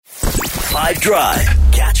5 Drive.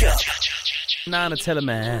 Catch up. Nana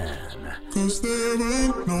Teleman.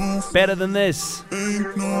 Better than this.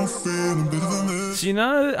 So you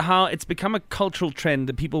know how it's become a cultural trend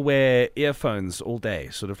that people wear earphones all day,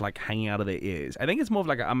 sort of like hanging out of their ears. I think it's more of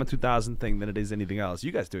like a I'm a 2000 thing than it is anything else.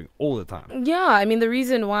 You guys doing all the time. Yeah, I mean, the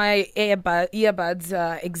reason why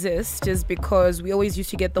earbuds exist is because we always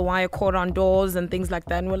used to get the wire cord on doors and things like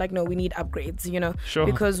that. And we're like, no, we need upgrades, you know, Sure.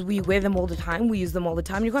 because we wear them all the time. We use them all the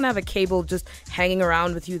time. You can't have a cable just hanging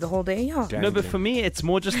around with you the whole day. Yeah. No, but for me, it's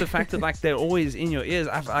more just the fact that like they're always in your ears.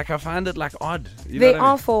 I find it like odd. You know They what I mean?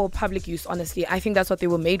 are for public use, honestly. I think that's what they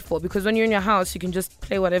were made for, because when you're in your house, you can just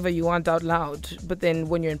play whatever you want out loud. But then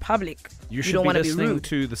when you're in public, You should don't be want to be listening rude.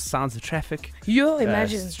 to the sounds of traffic.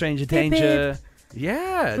 Imagine. Stranger Beep, danger.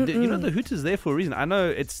 Yeah, you know the hoot is there for a reason. I know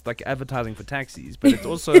it's like advertising for taxis, but it's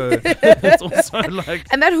also like.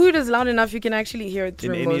 And that hoot is loud enough you can actually hear it In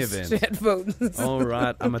through any most event. headphones. All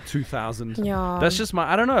right, I'm a 2000. Yeah. That's just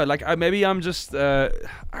I don't know. Like maybe I'm just I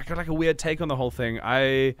got like a weird take on the whole thing.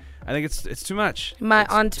 I think it's too much. My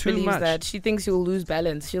It's aunt too believes much. that. She thinks you'll lose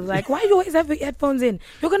balance. She's like, why do you always have your headphones in?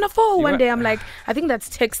 You're going to fall You one know- day. I'm like, I think that's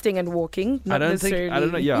texting and walking, not I don't necessarily. think I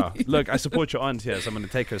don't know. Yeah, look, I support your aunt here, so I'm going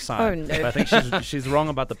to take her side. Oh, no. But I think she's wrong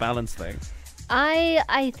about the balance thing.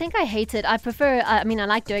 I think I hate it. I prefer, I mean, I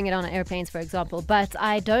like doing it on airplanes, for example, but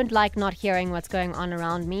I don't like not hearing what's going on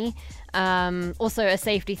around me. Also a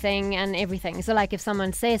safety thing and everything. So like if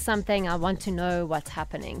someone says something, I want to know what's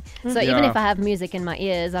happening. So even Yeah. if I have music in my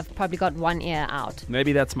ears, I've probably got one ear out.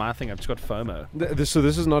 Maybe that's my thing. I've just got FOMO. So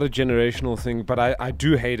this is not a generational thing, but I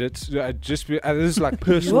do hate it. This is like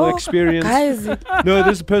personal experience. Guys, No,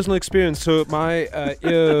 this is personal experience. So my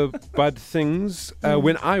earbud things,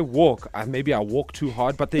 when I walk, maybe I walk too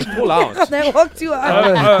hard, but they fall out. they walk too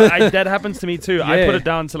hard. That happens to me too. I Yeah. put it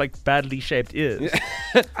down to like badly shaped ears.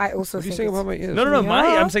 I also What are you think saying it's about my ears? No,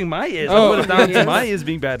 Yeah. I'm saying my ears. Oh. I put it down to Yes. my ears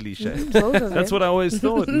being badly shaped. both of That's them. what I always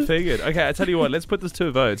thought and figured. Okay, I tell you what, let's put this to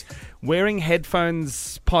a vote. Wearing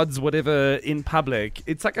headphones, pods, whatever, in public,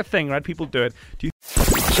 it's like a thing, right? People do it. Do you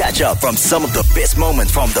Catch up from some of the best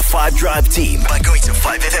moments from the 5 Drive team by going to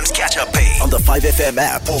 5FM's catch up page on the 5FM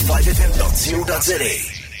app or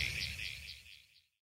 5FM.co.za.